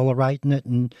weren't tolerating it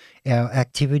and our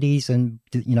activities and,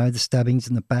 the stabbings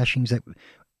and the bashings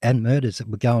and murders that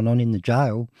were going on in the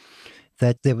jail,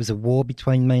 that there was a war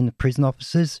between me and the prison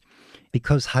officers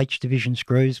because H Division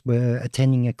screws were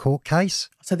attending a court case.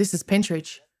 So this is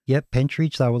Pentridge? Yep,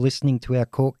 Pentridge. They were listening to our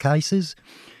court cases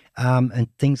and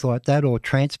things like that, or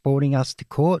transporting us to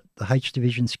court, the H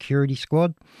Division security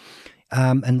squad,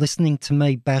 and listening to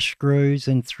me bash screws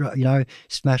and,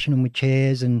 smashing them with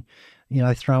chairs and,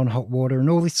 throwing hot water and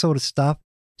all this sort of stuff.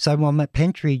 So I'm at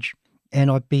Pentridge and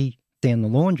I'd be down the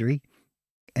laundry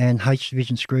and H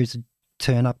Division screws would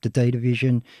turn up to D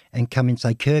Division and come in and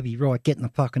say, Kirby, right, get in the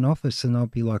fucking office. And I'd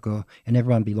be like, oh, and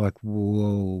everyone would be like,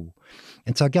 whoa.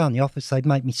 And so I go in the office, they'd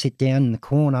make me sit down in the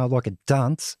corner like a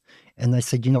dunce, and they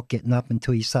said, you're not getting up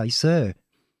until you say, sir.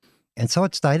 And so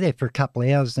I'd stay there for a couple of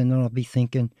hours and then I'd be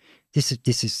thinking, this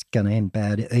is going to end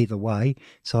bad either way.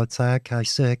 So I'd say, okay,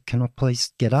 sir, can I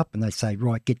please get up? And they'd say,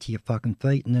 right, get to your fucking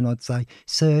feet. And then I'd say,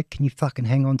 sir, can you fucking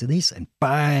hang on to this? And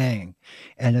bang.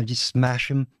 And I'd just smash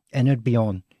them and it'd be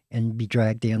on and be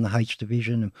dragged down the H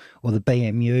Division or the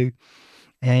BMU.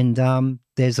 And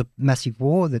there's a massive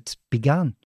war that's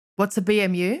begun. What's a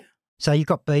BMU? So you've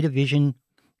got B Division.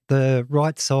 The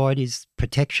right side is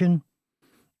protection,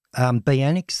 B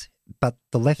Annex, but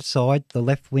the left side, the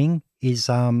left wing, is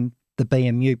the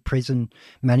BMU Prison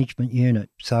Management Unit.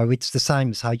 So it's the same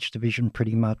as H Division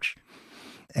pretty much.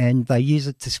 And they use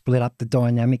it to split up the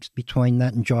dynamics between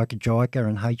that and Jika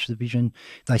and H Division.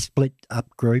 They split up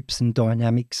groups and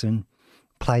dynamics and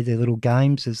play their little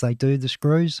games as they do the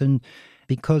screws. And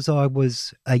because I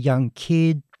was a young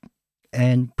kid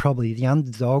and probably the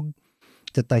underdog,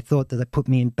 that they thought that they put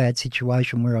me in a bad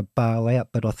situation where I'd bail out,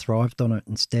 but I thrived on it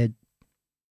instead.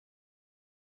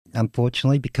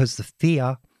 Unfortunately, because the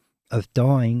fear of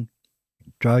dying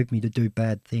drove me to do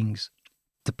bad things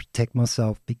to protect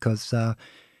myself because, I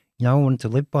wanted to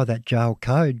live by that jail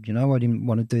code. I didn't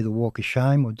want to do the walk of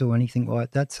shame or do anything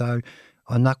like that. So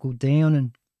I knuckled down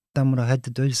and done what I had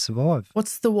to do to survive.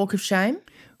 What's the walk of shame?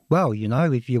 Well,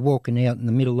 if you're walking out in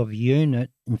the middle of a unit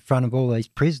in front of all these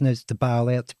prisoners to bail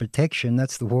out to protection,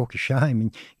 that's the walk of shame,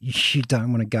 and you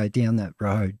don't want to go down that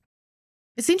road.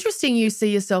 It's interesting you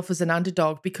see yourself as an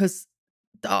underdog because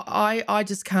I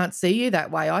just can't see you that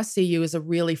way. I see you as a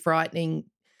really frightening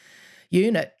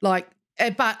unit. But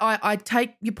I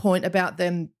take your point about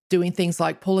them doing things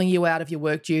like pulling you out of your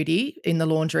work duty in the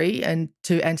laundry and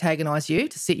to antagonise you,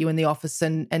 to sit you in the office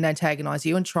and antagonise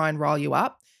you and try and rile you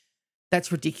up.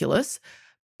 That's ridiculous.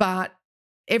 But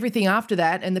everything after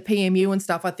that and the PMU and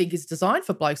stuff I think is designed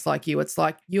for blokes like you. It's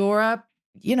like you're a,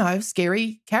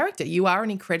 scary character. You are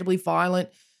an incredibly violent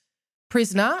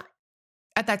prisoner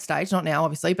at that stage, not now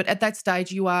obviously, but at that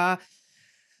stage you are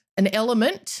an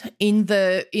element in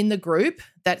the group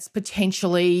that's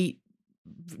potentially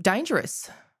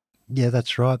dangerous. Yeah,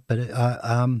 that's right. But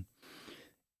well,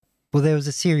 there was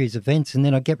a series of events, and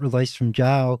then I get released from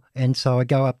jail, and so I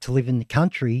go up to live in the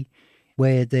country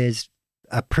where there's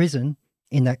a prison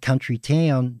in that country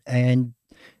town, and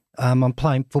I'm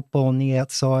playing football on the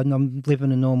outside, and I'm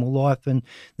living a normal life, and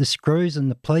the screws and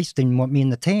the police didn't want me in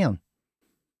the town.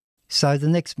 So the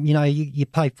next, you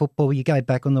play football, you go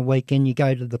back on the weekend, you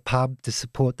go to the pub to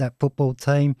support that football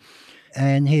team,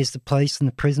 and here's the police and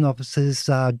the prison officers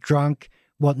drunk,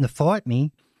 wanting to fight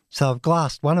me. So I've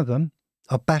glassed one of them.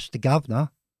 I bashed the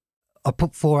governor. I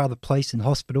put 4 other police in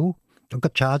hospital. I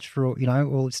got charged for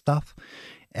all this stuff.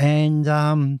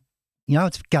 And,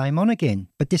 it's game on again.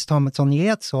 But this time it's on the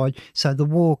outside. So the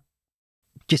war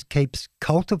just keeps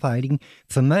cultivating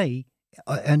for me.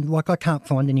 And I can't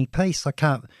find any peace. I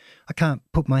can't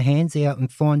put my hands out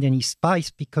and find any space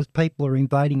because people are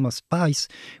invading my space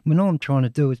when all I'm trying to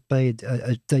do is be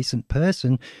a decent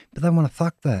person, but they want to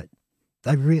fuck that.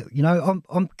 They really,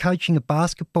 I'm coaching a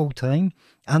basketball team,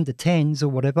 under 10s or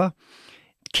whatever.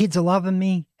 Kids are loving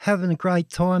me, having a great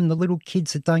time. The little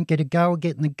kids that don't get a go are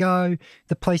getting a go.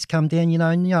 The police come down,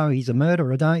 he's a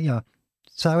murderer, don't you?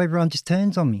 So everyone just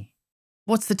turns on me.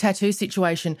 What's the tattoo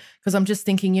situation? Because I'm just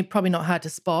thinking you're probably not hard to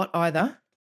spot either.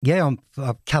 Yeah,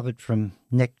 I'm covered from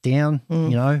neck down,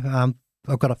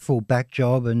 I've got a full back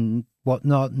job and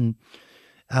whatnot, and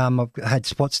I've had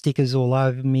spot stickers all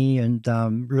over me and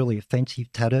really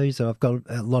offensive tattoos. I've got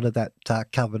a lot of that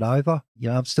covered over.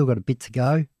 I've still got a bit to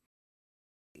go.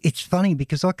 It's funny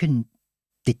because I can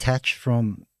detach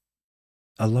from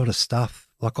a lot of stuff.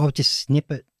 Like I'll just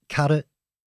snip it, cut it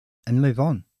and move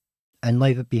on and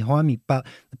leave it behind me. But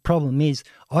the problem is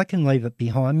I can leave it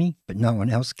behind me, but no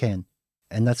one else can.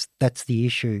 And that's the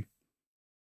issue.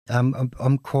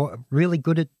 I'm quite really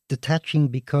good at detaching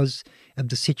because of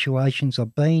the situations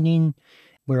I've been in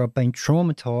where I've been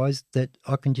traumatised, that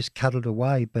I can just cut it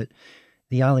away. But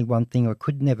the only one thing I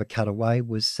could never cut away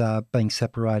was being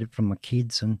separated from my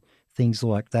kids and things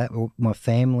like that, or my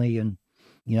family. And,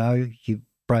 you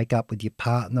break up with your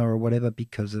partner or whatever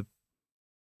because of,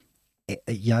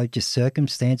 just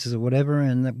circumstances or whatever,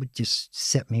 and that would just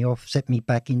set me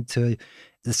back into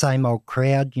the same old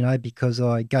crowd, because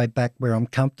I go back where I'm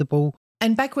comfortable.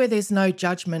 And back where there's no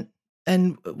judgment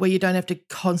and where you don't have to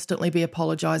constantly be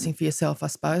apologising for yourself, I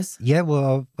suppose. Yeah,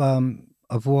 well,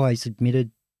 I've always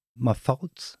admitted my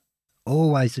faults,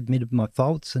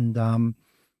 and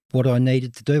what I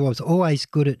needed to do. I was always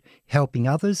good at helping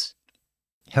others,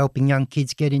 helping young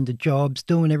kids get into jobs,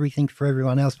 doing everything for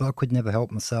everyone else, but I could never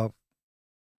help myself.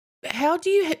 How do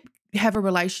you have a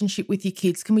relationship with your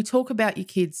kids? Can we talk about your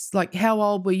kids? Like, how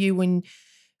old were you when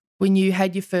you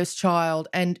had your first child?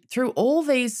 And through all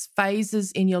these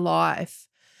phases in your life,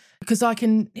 because I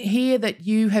can hear that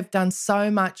you have done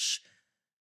so much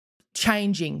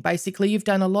changing. Basically, you've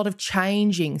done a lot of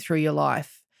changing through your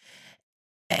life,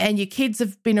 and your kids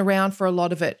have been around for a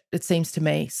lot of it, it seems to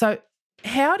me. So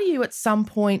how do you at some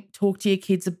point talk to your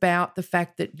kids about the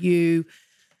fact that you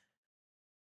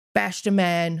bashed a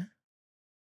man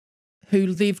who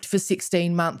lived for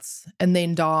 16 months and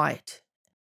then died,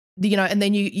 and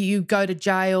then you go to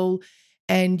jail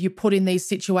and you're put in these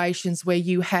situations where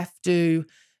you have to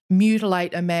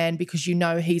mutilate a man because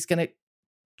he's going to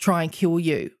try and kill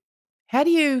you. How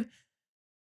do you,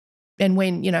 and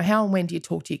when, how and when do you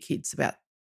talk to your kids about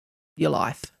your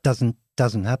life? Doesn't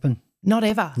happen. Not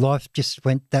ever. Life just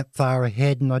went that far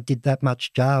ahead, and I did that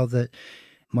much jail that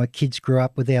my kids grew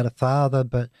up without a father,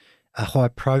 but a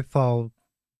high-profile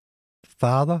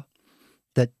father,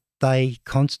 that they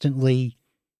constantly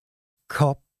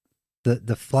cop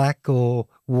the flack or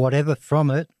whatever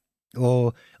from it,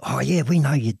 or, oh, yeah, we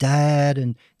know your dad,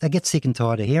 and they get sick and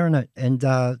tired of hearing it, and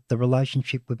the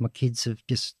relationship with my kids have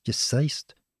just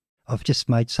ceased. I've just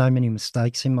made so many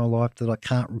mistakes in my life that I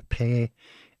can't repair.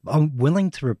 I'm willing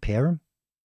to repair them,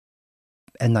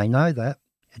 and they know that.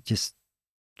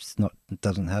 It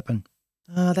doesn't happen.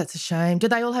 Oh, that's a shame. Do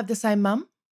they all have the same mum?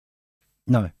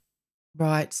 No.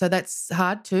 Right. So that's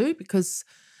hard too, because,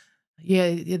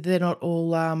 Yeah, they're not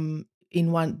all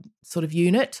in one sort of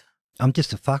unit. I'm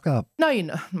just a fuck up. No, you're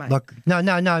not, mate. Like, no.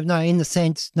 In the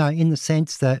sense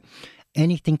that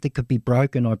anything that could be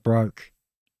broken, I broke.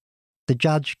 The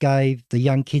judge gave the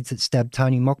young kids that stabbed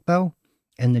Tony Mockbell,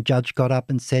 and the judge got up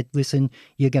and said, listen,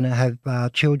 you're going to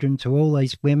have children to all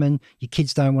these women. Your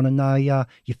kids don't want to know you.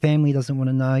 Your family doesn't want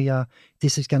to know you.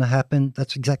 This is going to happen.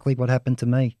 That's exactly what happened to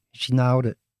me. She nailed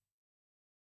it.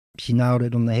 She nailed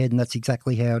it on the head, and that's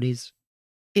exactly how it is.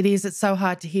 It is. It's so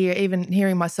hard to hear, even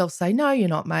hearing myself say, no, you're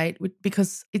not, mate,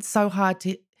 because it's so hard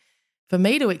for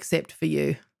me to accept for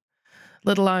you,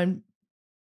 let alone,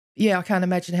 yeah, I can't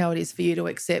imagine how it is for you to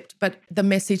accept. But the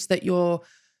message that you're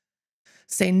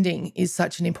sending is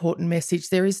such an important message.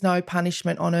 There is no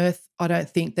punishment on earth, I don't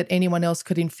think, that anyone else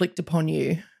could inflict upon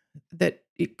you that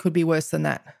it could be worse than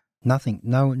that. Nothing.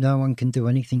 No one can do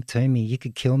anything to me. You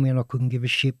could kill me and I couldn't give a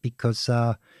shit because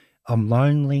I'm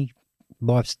lonely.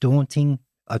 Life's daunting.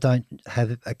 I don't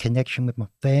have a connection with my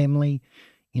family.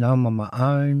 You know, I'm on my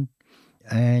own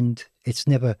and it's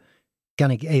never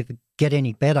going to ever get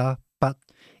any better. But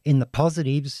in the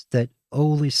positives, that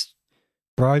all this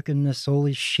brokenness, all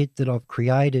this shit that I've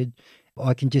created,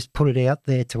 I can just put it out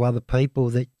there to other people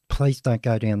that please don't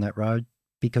go down that road,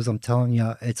 because I'm telling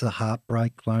you, it's a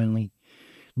heartbreak, lonely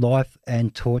life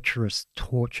and torturous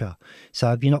torture.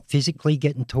 So if you're not physically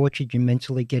getting tortured, you're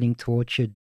mentally getting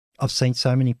tortured. I've seen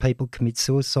so many people commit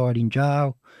suicide in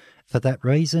jail for that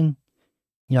reason.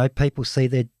 You know, people see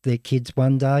their kids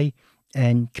one day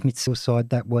and commit suicide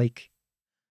that week.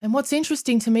 And what's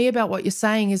interesting to me about what you're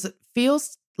saying is it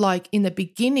feels like in the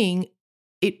beginning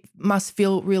it must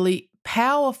feel really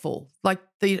powerful. Like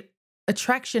the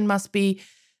attraction must be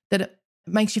that it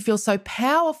makes you feel so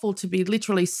powerful to be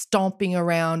literally stomping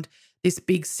around this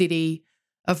big city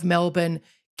of Melbourne,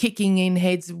 kicking in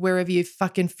heads wherever you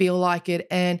fucking feel like it.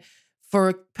 And for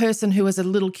a person who as a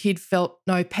little kid felt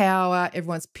no power,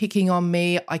 everyone's picking on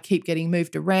me, I keep getting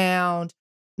moved around,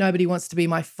 nobody wants to be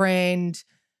my friend,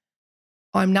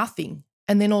 I'm nothing.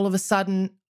 And then all of a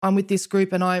sudden I'm with this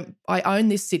group and I own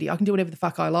this city. I can do whatever the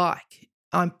fuck I like.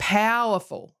 I'm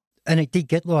powerful. And it did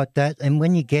get like that. And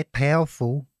when you get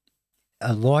powerful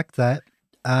like that,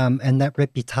 and that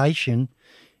reputation,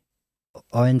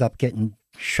 I end up getting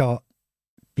shot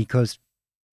because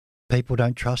people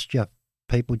don't trust you.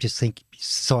 People just think,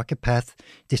 psychopath,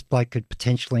 this bloke could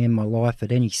potentially end my life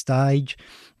at any stage.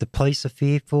 The police are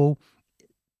fearful.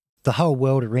 The whole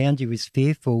world around you is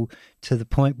fearful, to the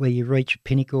point where you reach a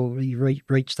pinnacle, you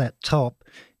reach that top,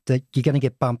 that you're going to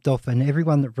get bumped off, and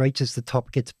everyone that reaches the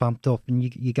top gets bumped off. And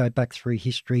you go back through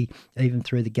history, even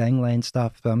through the gangland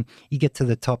stuff, you get to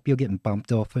the top, you're getting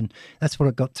bumped off, and that's what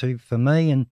it got to for me.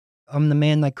 And I'm the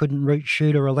man they couldn't root,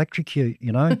 shoot or electrocute,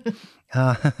 you know.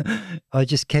 I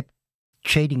just kept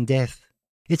cheating death.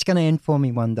 It's going to end for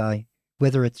me one day,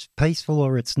 whether it's peaceful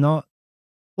or it's not.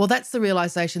 Well, that's the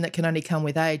realisation that can only come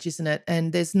with age, isn't it?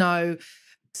 And there's no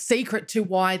secret to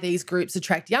why these groups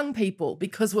attract young people,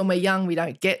 because when we're young, we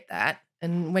don't get that.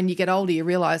 And when you get older, you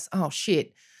realise, oh,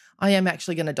 shit, I am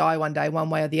actually going to die one day, one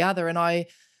way or the other. And I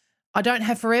don't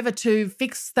have forever to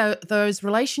fix those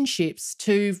relationships,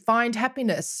 to find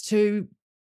happiness, to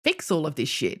fix all of this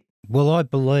shit. Well, I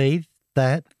believe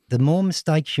that the more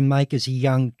mistakes you make as a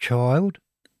young child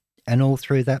and all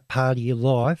through that part of your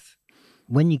life,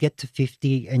 when you get to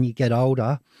 50 and you get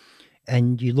older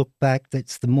and you look back,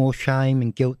 that's the more shame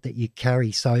and guilt that you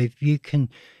carry. So if you can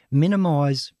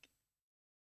minimise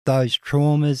those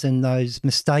traumas and those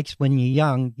mistakes when you're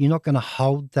young, you're not going to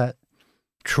hold that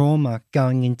trauma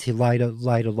going into later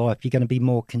life. You're going to be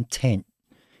more content.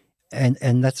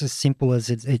 And that's as simple as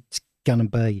it's going to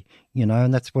be, you know,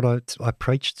 and that's what I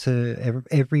preach to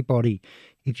everybody.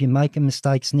 If you're making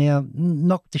mistakes now,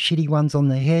 knock the shitty ones on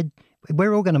the head.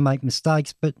 We're all going to make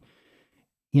mistakes, but,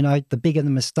 you know, the bigger the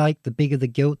mistake, the bigger the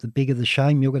guilt, the bigger the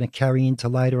shame you're going to carry into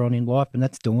later on in life, and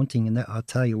that's daunting. And that, I'll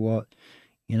tell you what,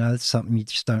 you know, it's something you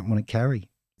just don't want to carry.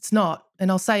 It's not.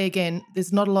 And I'll say again,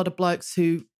 there's not a lot of blokes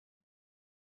who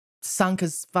sunk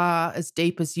as far, as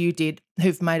deep as you did,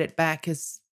 who've made it back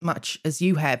as much as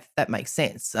you have. That makes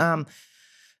sense.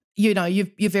 You know,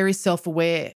 you're very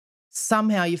self-aware.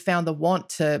 Somehow you found the want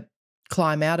to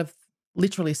climb out of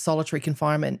literally solitary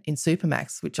confinement in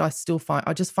Supermax, which I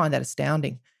just find that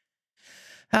astounding.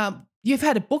 You've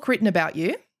had a book written about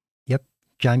you. Yep,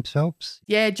 James Phelps.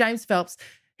 Yeah, James Phelps.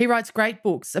 He writes great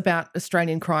books about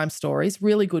Australian crime stories,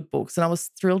 really good books, and I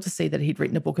was thrilled to see that he'd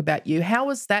written a book about you. How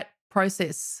was that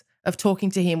process of talking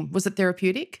to him? Was it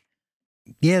therapeutic?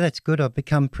 Yeah, that's good. I've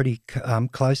become pretty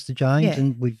close to James,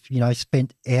 and we've, you know,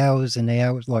 spent hours and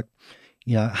hours, like,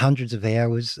 you know, hundreds of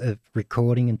hours of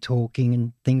recording and talking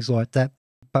and things like that.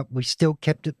 but we still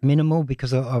kept it minimal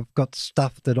because I've got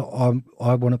stuff that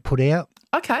I want to put out.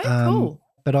 Okay, cool.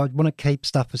 But I want to keep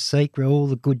stuff a secret. All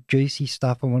the good, juicy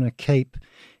stuff I want to keep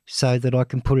so that I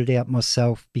can put it out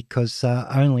myself, because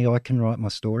only I can write my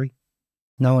story.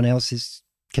 No one else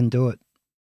can do it.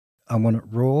 I want it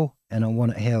raw and I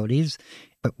want it how it is.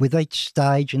 But with each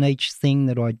stage and each thing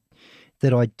that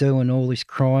I do and all this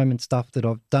crime and stuff that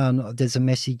I've done, there's a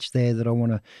message there that I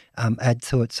want to add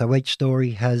to it. So each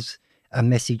story has a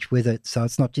message with it. So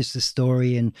it's not just a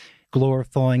story and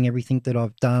glorifying everything that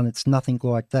I've done. It's nothing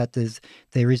like that.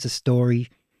 There is a story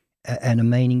and a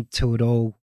meaning to it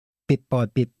all, bit by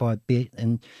bit by bit,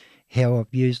 and how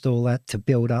I've used all that to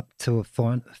build up to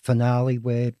a finale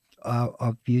where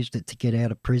I've used it to get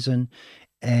out of prison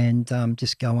and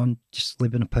just go on, just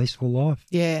living a peaceful life.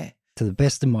 Yeah. To the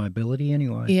best of my ability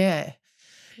anyway. Yeah.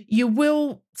 You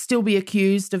will still be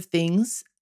accused of things.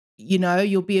 You know,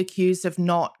 you'll be accused of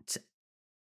not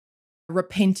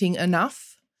repenting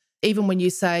enough. Even when you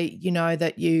say, you know,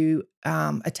 that you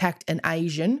attacked an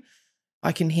Asian,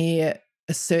 I can hear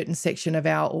a certain section of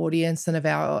our audience and of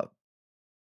our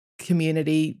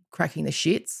community cracking the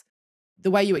shits.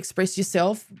 The way you express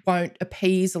yourself won't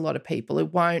appease a lot of people.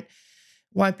 It won't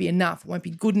be enough. It won't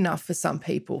be good enough for some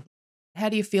people. How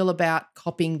do you feel about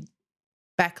copping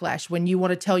backlash when you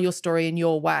want to tell your story in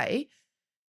your way?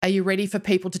 Are you ready for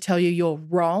people to tell you you're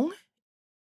wrong?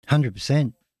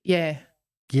 100%. Yeah.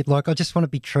 Like, I just want to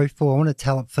be truthful. I want to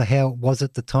tell it for how it was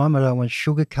at the time. I don't want to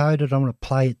sugarcoat it. I don't want to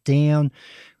play it down.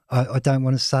 I don't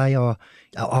want to say, oh,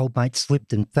 our old mate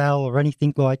slipped and fell or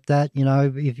anything like that. You know,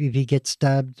 if you get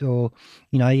stabbed or,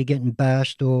 you know, you're getting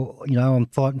bashed or, you know, I'm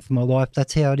fighting for my life,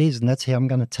 that's how it is and that's how I'm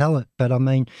going to tell it. But, I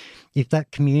mean, if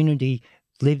that community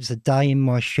lives a day in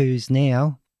my shoes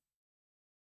now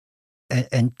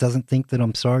and doesn't think that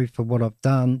I'm sorry for what I've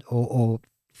done or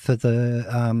for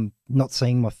the not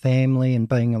seeing my family and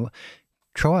being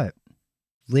try it.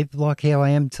 Live like how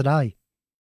I am today.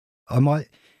 I might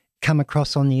come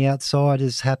across on the outside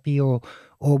as happy or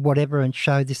whatever and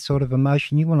show this sort of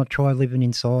emotion. You want to try living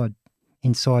inside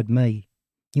me.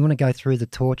 You want to go through the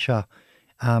torture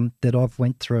that I've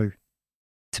went through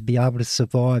to be able to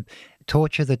survive.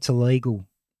 Torture that's illegal.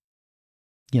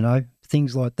 You know,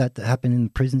 things like that happen in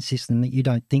the prison system that you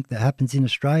don't think that happens in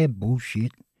Australia.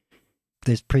 Bullshit.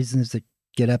 There's prisoners that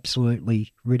get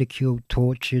absolutely ridiculed,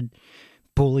 tortured,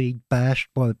 bullied, bashed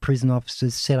by the prison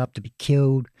officers, set up to be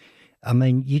killed. I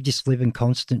mean, you just live in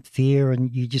constant fear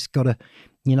and you just got to,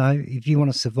 you know, if you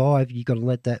want to survive, you got to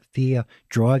let that fear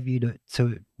drive you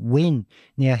to win.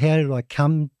 Now, how did I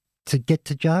come to get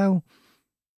to jail?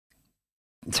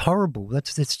 It's horrible.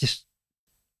 That's just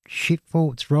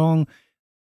shitful. It's wrong.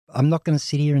 I'm not going to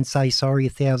sit here and say sorry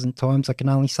 1,000 times. I can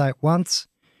only say it once.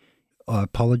 I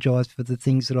apologise for the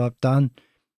things that I've done.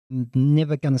 I'm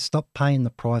never going to stop paying the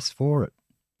price for it.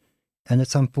 And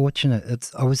it's unfortunate.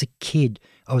 I was a kid.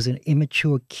 I was an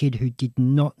immature kid who did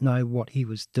not know what he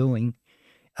was doing,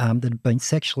 that had been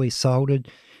sexually assaulted,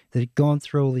 that had gone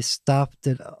through all this stuff,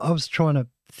 that I was trying to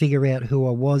figure out who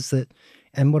I was,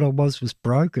 and what I was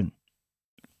broken.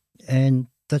 And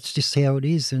that's just how it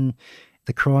is. And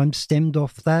the crime stemmed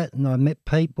off that. And I met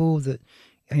people that,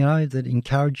 you know, that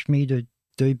encouraged me to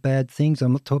do bad things.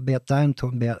 I'm not talking about that. I'm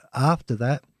talking about after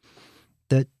that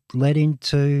led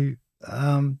into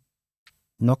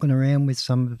knocking around with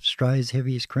some of Australia's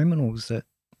heaviest criminals that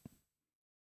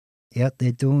out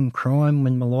there doing crime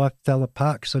when my life fell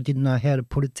apart because I didn't know how to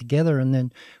put it together. And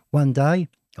then one day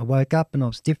I woke up and I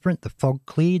was different. The fog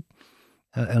cleared.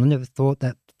 And I never thought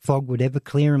that fog would ever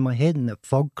clear in my head, and the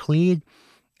fog cleared.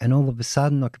 And all of a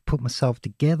sudden I could put myself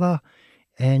together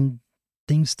and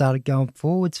things started going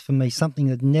forwards for me, something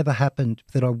that never happened,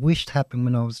 that I wished happened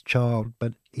when I was a child,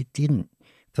 but it didn't.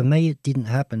 For me, it didn't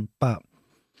happen, but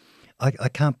I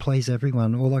can't please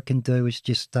everyone. All I can do is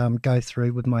just go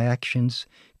through with my actions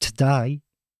today,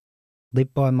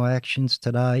 live by my actions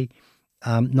today,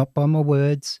 not by my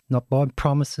words, not by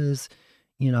promises,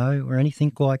 you know, or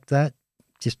anything like that,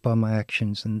 just by my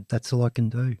actions, and that's all I can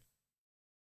do.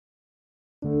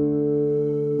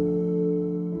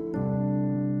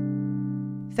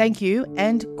 Thank you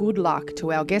and good luck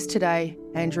to our guest today,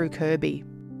 Andrew Kirby.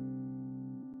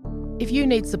 If you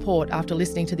need support after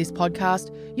listening to this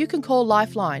podcast, you can call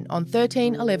Lifeline on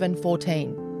 13 11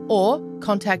 14 or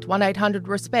contact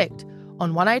 1-800-RESPECT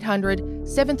on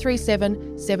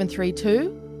 1-800-737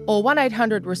 732 or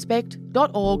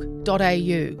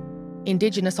 1800respect.org.au.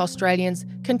 Indigenous Australians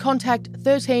can contact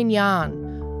 13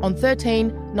 Yarn on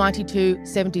 13 92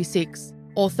 76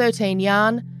 or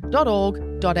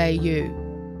 13yarn.org.au.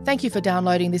 Thank you for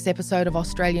downloading this episode of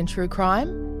Australian True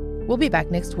Crime. We'll be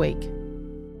back next week.